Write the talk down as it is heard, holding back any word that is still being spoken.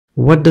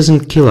What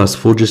doesn't kill us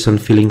forges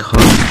unfeeling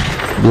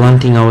heart,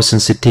 blunting our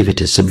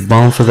sensitivities, a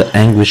balm for the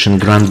anguish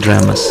and grand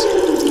dramas.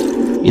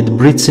 It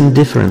breeds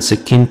indifference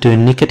akin to a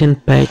nicotine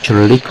patch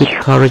or a liquid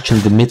courage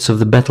in the midst of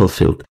the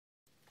battlefield.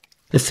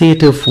 A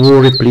theatre of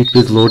war replete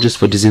with lodges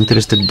for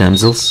disinterested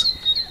damsels.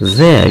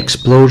 There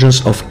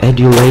explosions of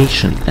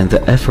adulation and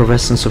the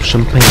effervescence of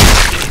champagne,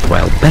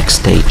 while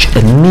backstage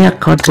a mere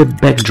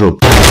cardboard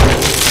backdrop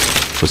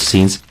for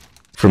scenes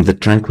from the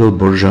tranquil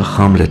bourgeois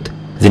hamlet,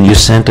 the new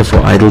center for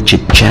idle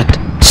chitchat,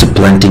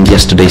 supplanting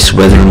yesterday's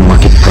weather and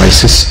market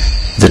prices.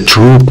 The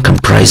troupe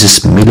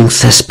comprises middle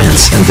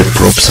thespians and the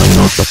props are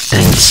not but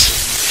tanks.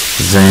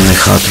 Then a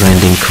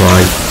heart-rending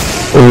cry,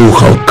 "Oh,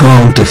 how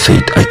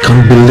counterfeit! I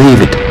can't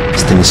believe it!"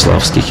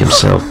 Stanislavsky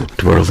himself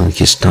twirling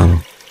his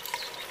tongue.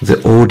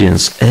 The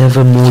audience,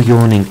 ever more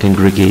yawning,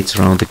 congregates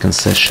round the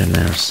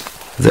concessionaires.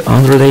 The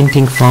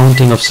unrelenting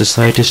fountain of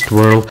society's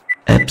twirl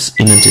ebbs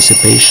in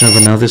anticipation of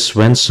another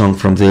swan song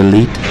from the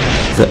elite.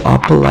 The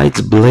upper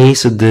lights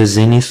blaze at their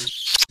zenith,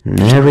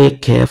 nary a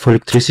care for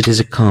electricity's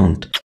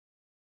account.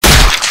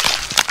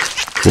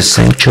 The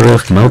sanctuary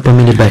of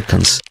Melpomene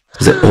beckons.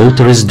 The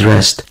altar is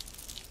dressed.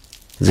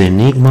 The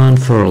enigma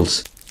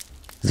unfurls.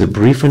 The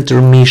brief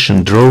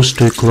intermission draws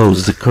to a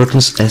close, the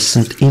curtain's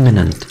ascent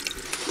imminent.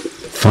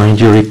 Find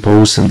your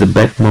repose in the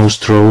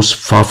backmost rows,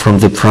 far from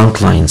the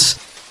front lines.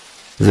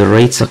 The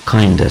rates are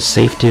kinder,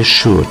 safety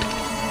assured.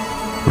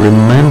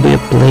 Remember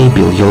your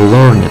playbill, your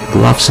lorgnette,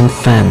 gloves and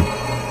fan.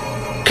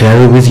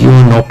 Carry with you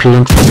an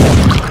opulent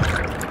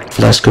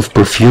flask of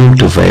perfume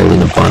to veil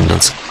in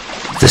abundance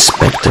the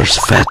spectre's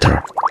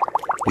fetter,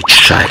 which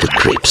shyly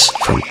creeps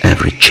from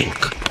every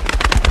chink.